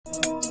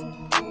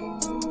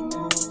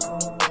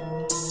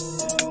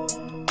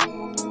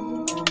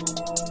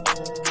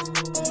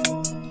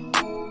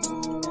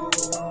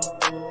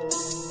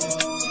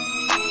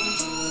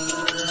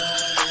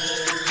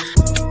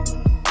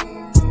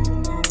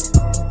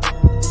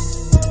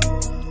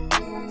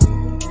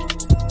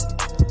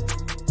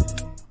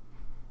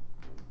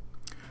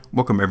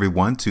Welcome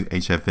everyone to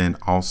HueFin,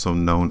 also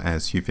known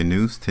as HueFin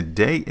News.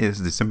 Today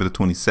is December the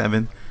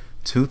 27th,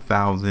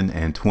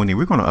 2020.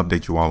 We're going to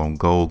update you all on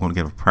gold. We're going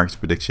to give a price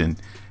prediction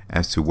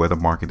as to where the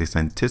market is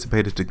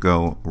anticipated to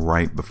go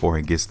right before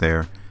it gets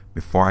there.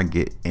 Before I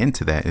get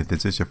into that, if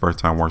this is your first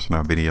time watching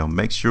our video,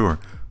 make sure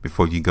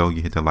before you go,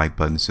 you hit the like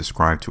button,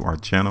 subscribe to our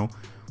channel.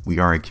 We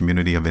are a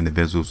community of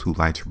individuals who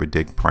like to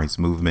predict price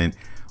movement,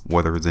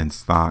 whether it's in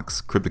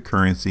stocks,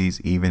 cryptocurrencies,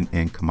 even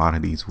in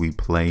commodities. We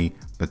play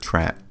the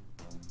trap.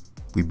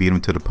 We beat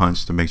him to the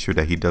punch to make sure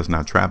that he does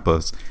not trap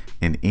us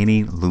in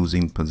any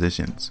losing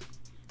positions.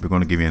 We're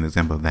going to give you an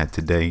example of that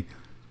today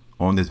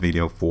on this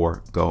video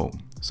for gold.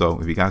 So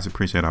if you guys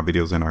appreciate our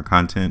videos and our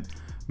content,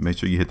 make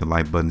sure you hit the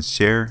like button,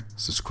 share,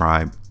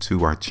 subscribe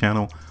to our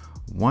channel.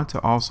 Want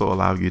to also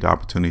allow you the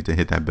opportunity to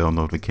hit that bell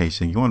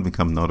notification. You want to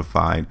become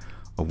notified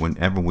of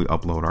whenever we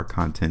upload our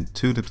content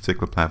to the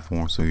particular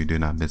platform so you do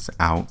not miss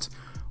out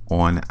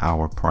on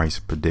our price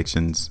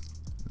predictions.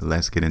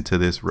 Let's get into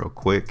this real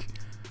quick.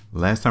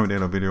 Last time we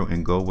did a video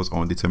in gold was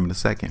on December the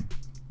 2nd.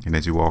 And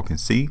as you all can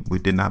see, we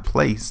did not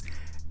place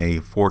a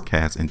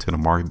forecast into the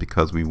market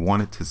because we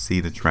wanted to see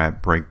the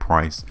trap break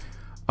price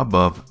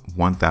above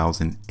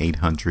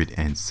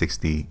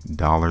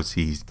 $1,860.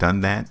 He's done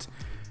that.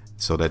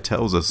 So that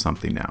tells us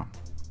something now.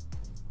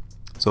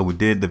 So we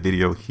did the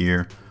video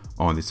here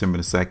on December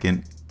the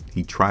 2nd.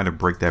 He tried to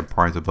break that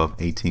price above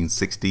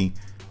 1860.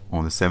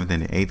 On the 7th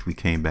and the 8th, we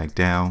came back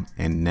down.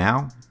 And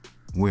now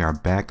we are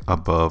back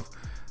above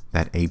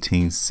that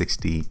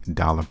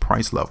 $1860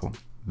 price level.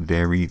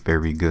 Very,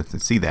 very good to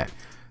see that.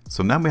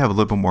 So now we have a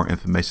little bit more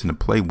information to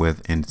play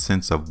with in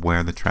sense of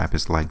where the trap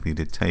is likely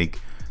to take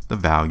the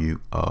value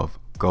of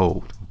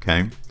gold.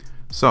 Okay.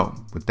 So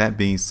with that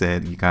being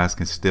said, you guys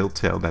can still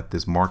tell that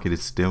this market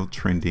is still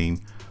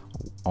trending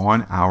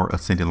on our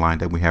ascending line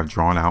that we have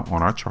drawn out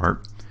on our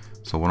chart.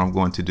 So what I'm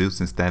going to do,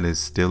 since that is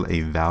still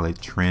a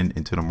valid trend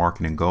into the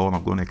market in gold,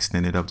 I'm going to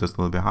extend it up just a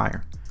little bit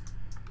higher.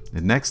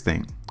 The next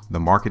thing, the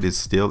market is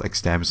still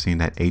establishing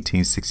that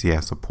 1860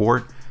 as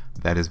support.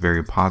 That is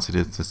very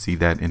positive to see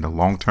that in the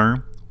long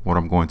term. What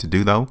I'm going to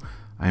do though,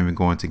 I'm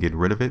going to get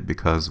rid of it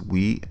because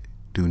we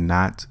do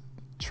not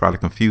try to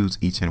confuse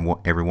each and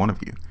every one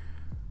of you.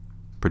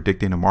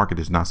 Predicting the market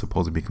is not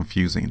supposed to be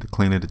confusing. The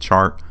cleaner the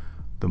chart,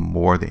 the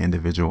more the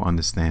individual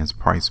understands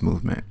price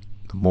movement.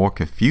 The more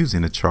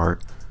confusing the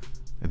chart,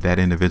 that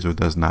individual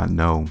does not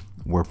know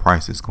where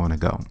price is going to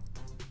go.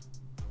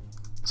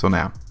 So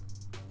now,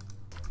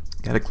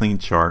 got a clean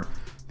chart.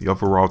 The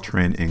overall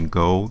trend in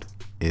gold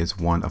is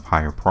one of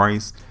higher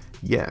price.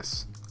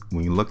 Yes,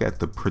 when you look at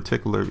the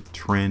particular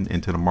trend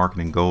into the market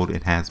in gold,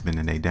 it has been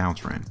in a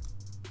downtrend,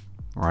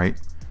 right?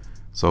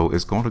 So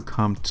it's going to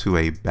come to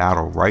a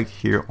battle right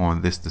here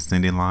on this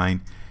descending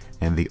line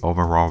and the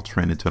overall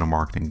trend into the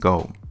market in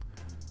gold.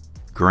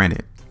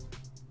 Granted,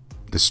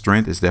 the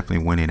strength is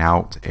definitely winning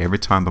out. Every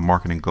time the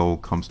market in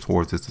gold comes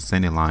towards this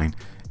descending line,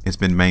 it's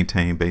been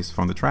maintained based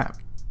from the trap.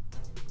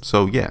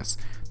 So yes,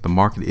 the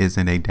market is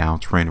in a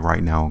downtrend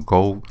right now in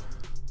gold,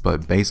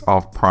 but based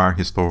off prior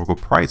historical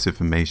price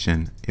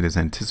information, it is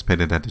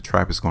anticipated that the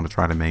trap is going to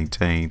try to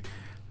maintain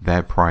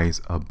that price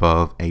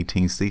above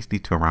 1860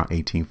 to around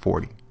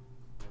 1840.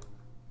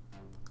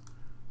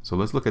 So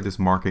let's look at this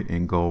market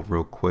in gold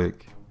real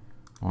quick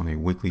on a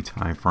weekly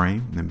time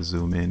frame. Let me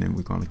zoom in and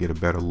we're going to get a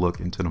better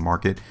look into the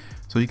market.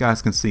 So you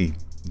guys can see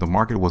the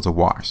market was a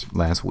wash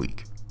last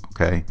week.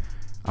 Okay.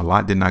 A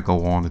lot did not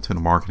go on into the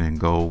market in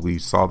gold. We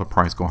saw the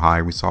price go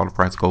higher, we saw the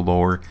price go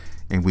lower,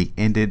 and we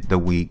ended the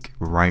week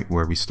right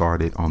where we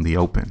started on the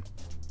open.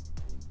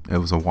 It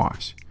was a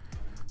wash.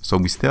 So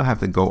we still have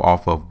to go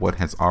off of what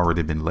has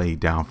already been laid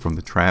down from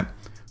the trap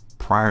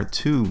prior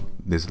to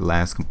this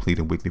last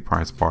completed weekly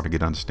price bar to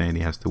get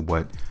understanding as to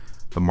what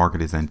the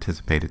market is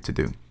anticipated to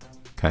do.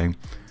 Okay,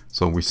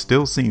 so we're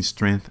still seeing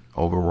strength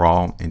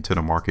overall into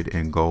the market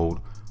in gold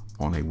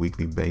on a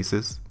weekly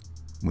basis.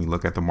 When we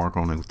look at the market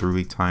on a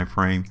 3-week time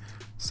frame,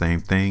 same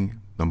thing.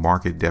 The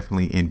market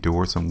definitely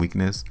endured some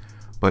weakness,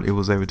 but it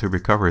was able to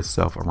recover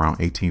itself around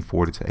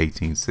 1840 to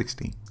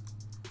 1860.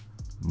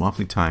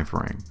 Monthly time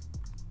frame,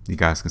 you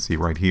guys can see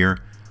right here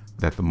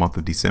that the month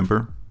of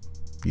December,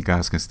 you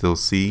guys can still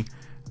see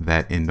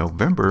that in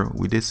November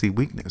we did see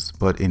weakness,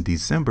 but in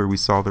December we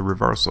saw the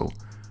reversal.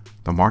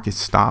 The market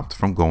stopped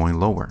from going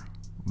lower.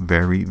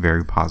 Very,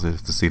 very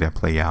positive to see that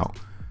play out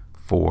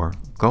for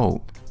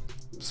gold.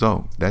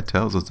 So that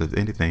tells us, if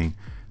anything,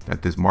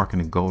 that this market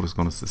in gold is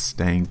going to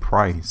sustain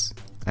price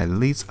at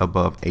least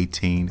above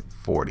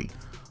 $1,840,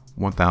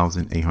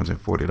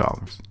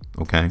 $1,840.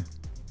 Okay.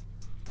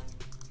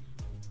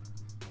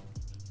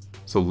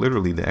 So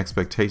literally the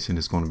expectation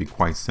is going to be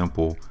quite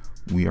simple.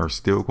 We are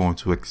still going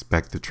to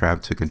expect the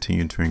trap to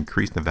continue to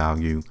increase the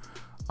value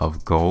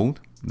of gold.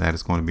 That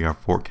is going to be our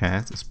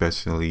forecast,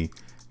 especially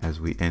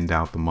as we end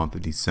out the month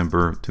of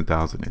December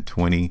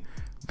 2020.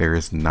 There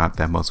is not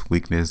that much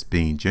weakness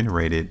being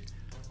generated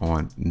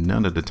on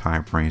none of the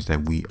time frames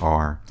that we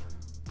are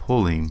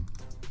pulling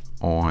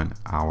on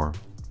our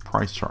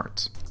price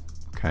charts.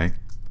 Okay,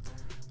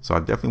 so I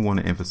definitely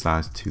want to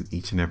emphasize to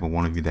each and every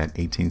one of you that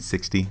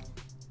 1860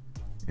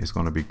 It's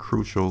going to be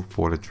crucial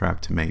for the trap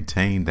to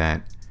maintain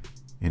that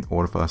in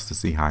order for us to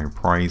see higher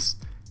price.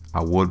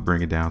 I would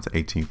bring it down to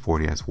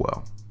 1840 as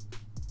well.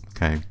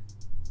 Okay,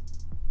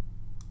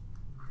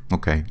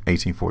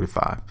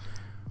 1845.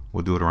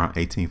 We'll do it around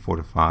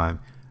 1845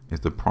 is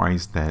the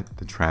price that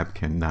the trap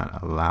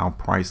cannot allow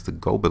price to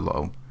go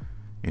below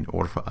in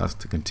order for us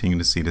to continue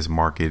to see this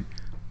market,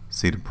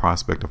 see the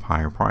prospect of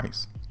higher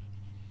price.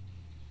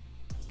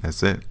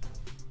 That's it.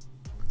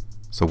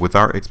 So with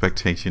our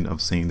expectation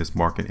of seeing this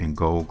market in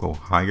gold go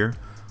higher,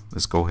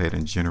 let's go ahead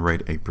and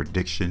generate a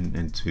prediction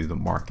into the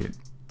market.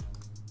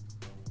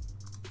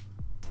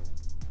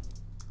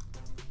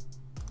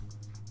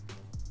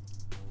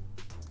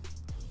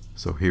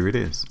 So here it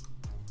is.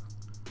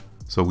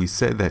 So we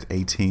said that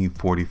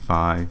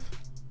 1845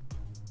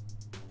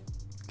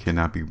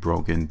 cannot be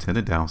broken to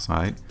the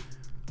downside,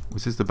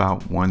 which is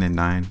about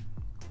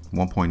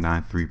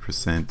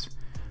 1.93%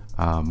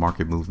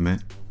 market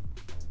movement.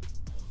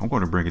 I'm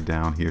going to bring it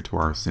down here to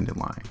our ascendant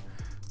line.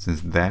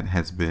 Since that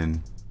has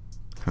been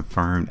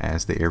confirmed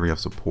as the area of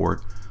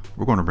support,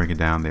 we're going to bring it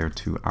down there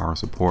to our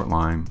support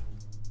line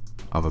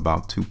of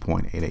about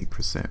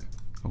 2.88%.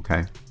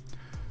 Okay,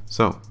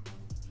 so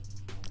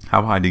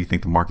how high do you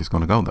think the market's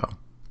going to go though?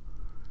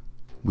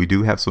 We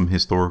do have some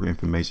historical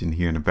information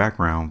here in the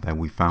background that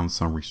we found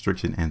some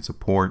restriction and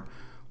support,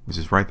 which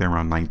is right there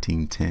around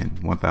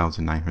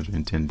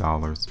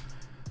 $1,910.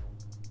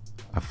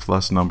 A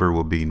flush number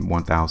will be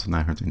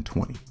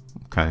 1,920.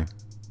 Okay,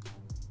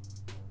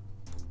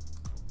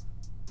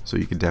 so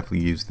you can definitely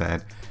use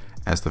that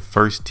as the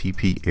first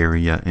TP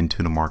area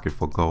into the market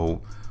for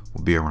gold.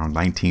 Will be around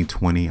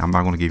 1920. I'm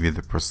not going to give you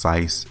the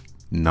precise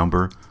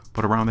number,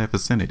 but around that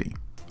vicinity,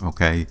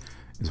 okay,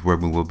 is where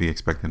we will be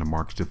expecting the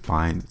market to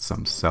find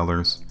some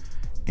sellers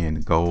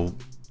in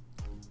gold.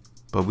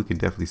 But we can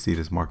definitely see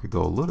this market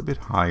go a little bit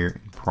higher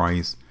in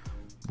price,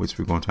 which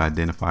we're going to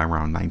identify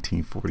around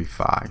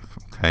 1945.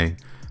 Okay,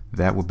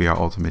 that will be our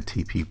ultimate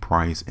TP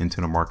price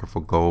into the market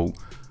for gold.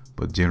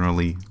 But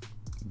generally,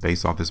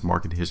 based off this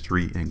market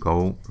history in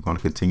gold, we're going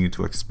to continue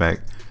to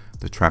expect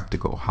the trap to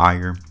go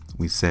higher.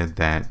 We said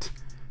that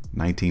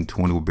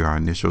 1920 will be our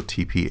initial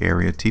TP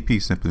area.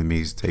 TP simply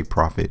means take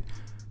profit.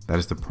 That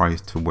is the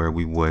price to where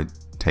we would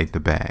take the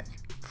bag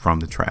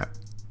from the trap.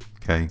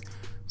 Okay,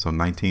 so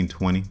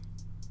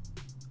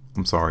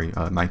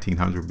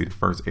 1900 would be the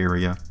first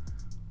area,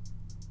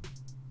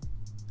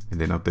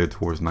 and then up there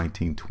towards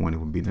 1920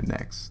 would be the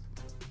next.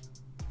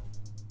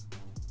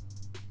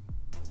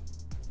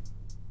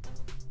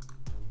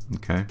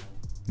 Okay,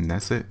 and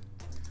that's it.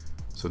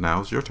 So now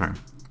it's your turn.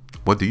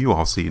 What do you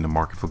all see in the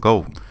market for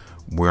gold?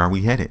 Where are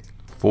we headed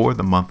for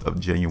the month of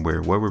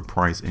January? Where would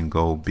price in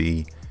gold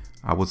be?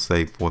 I would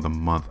say for the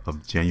month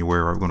of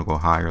January, are we going to go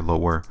higher,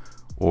 lower,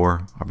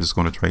 or I'm just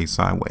going to trade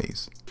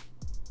sideways?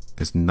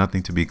 There's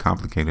nothing to be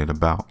complicated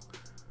about.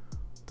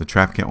 The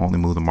trap can only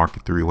move the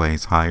market three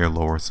ways: higher,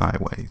 lower,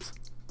 sideways.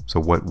 So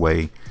what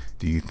way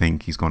do you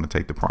think he's going to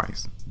take the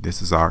price?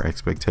 This is our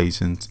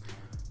expectations.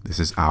 This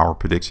is our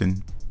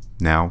prediction.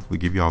 Now we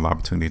give you all the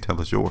opportunity to tell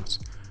us yours.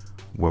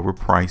 Where will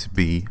price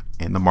be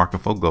in the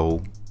market for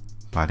gold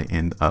by the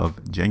end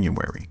of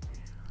January?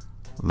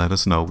 Let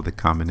us know with a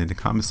comment in the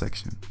comment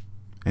section.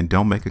 And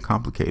don't make it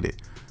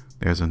complicated.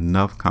 There's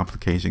enough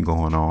complication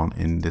going on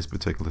in this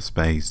particular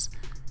space,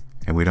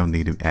 and we don't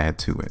need to add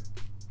to it.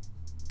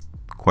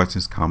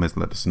 Questions, comments,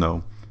 let us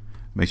know.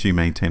 Make sure you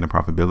maintain the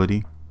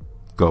profitability.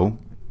 Go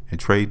and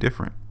trade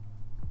different.